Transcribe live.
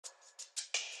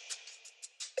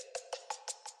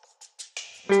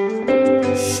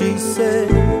She said,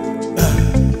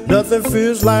 nothing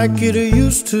feels like it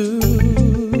used to.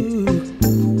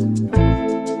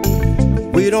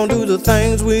 We don't do the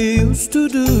things we used to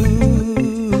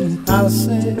do. I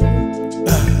said,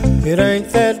 it ain't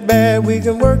that bad, we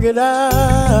can work it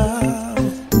out.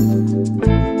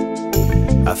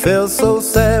 I felt so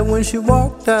sad when she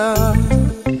walked out.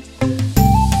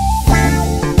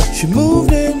 She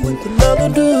moved in with another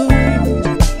dude.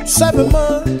 7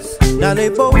 months, now they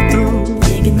both through.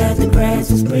 Thinking that the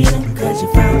grass is greener cause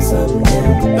you found something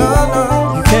new. No,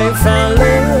 no, you can't find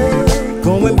love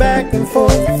going back and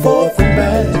forth, forth and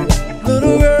back.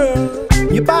 Little girl,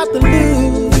 you about to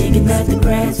lose. Thinking that the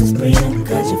grass is greener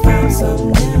cause you found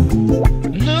something new.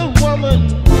 Little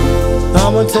woman,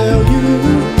 I'ma tell you,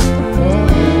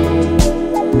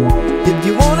 if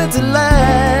you want it to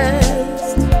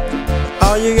last,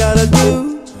 all you gotta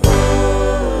do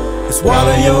is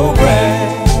water your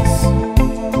grass.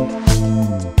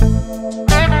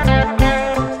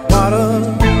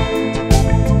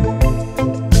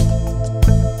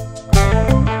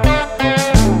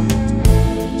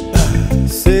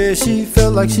 She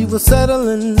felt like she was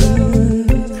settling.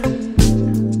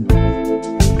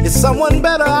 Is someone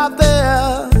better out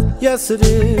there? Yes it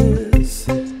is.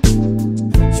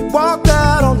 She walked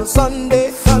out on a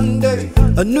Sunday,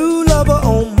 a new lover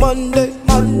on Monday,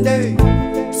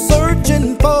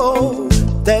 searching for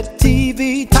that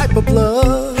TV type of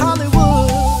love. Hollywood.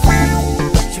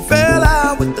 She fell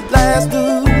out with the last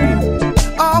dude,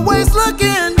 always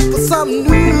looking for something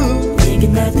new.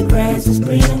 Thinking that the grass is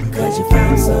greener cause you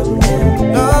found something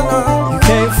new. No, no, you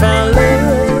can't find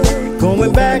love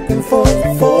going back and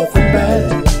forth, forth and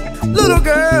back. Little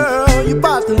girl, you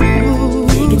about to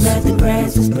lose. Thinking that the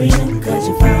grass is greener cause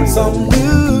you found something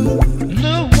new.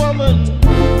 Little woman,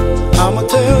 I'ma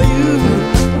tell you,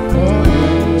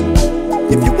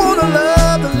 if you want a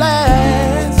love to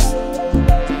last,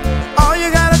 all you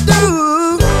gotta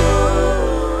do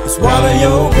is water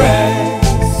your grass.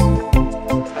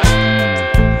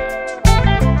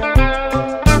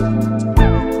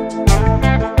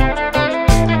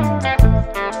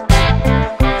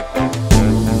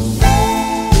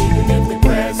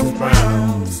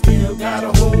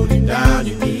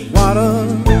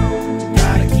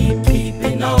 Gotta keep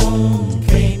keeping on.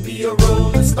 Can't be a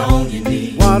rolling stone, you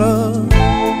need water.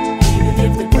 Even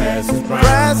if the grass is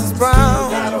brown, still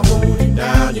gotta hold it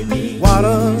down, you need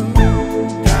water.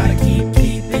 Gotta keep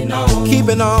keeping on.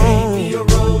 Keeping on. Can't be a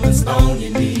rolling stone, you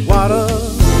need water.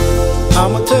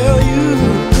 I'ma tell you.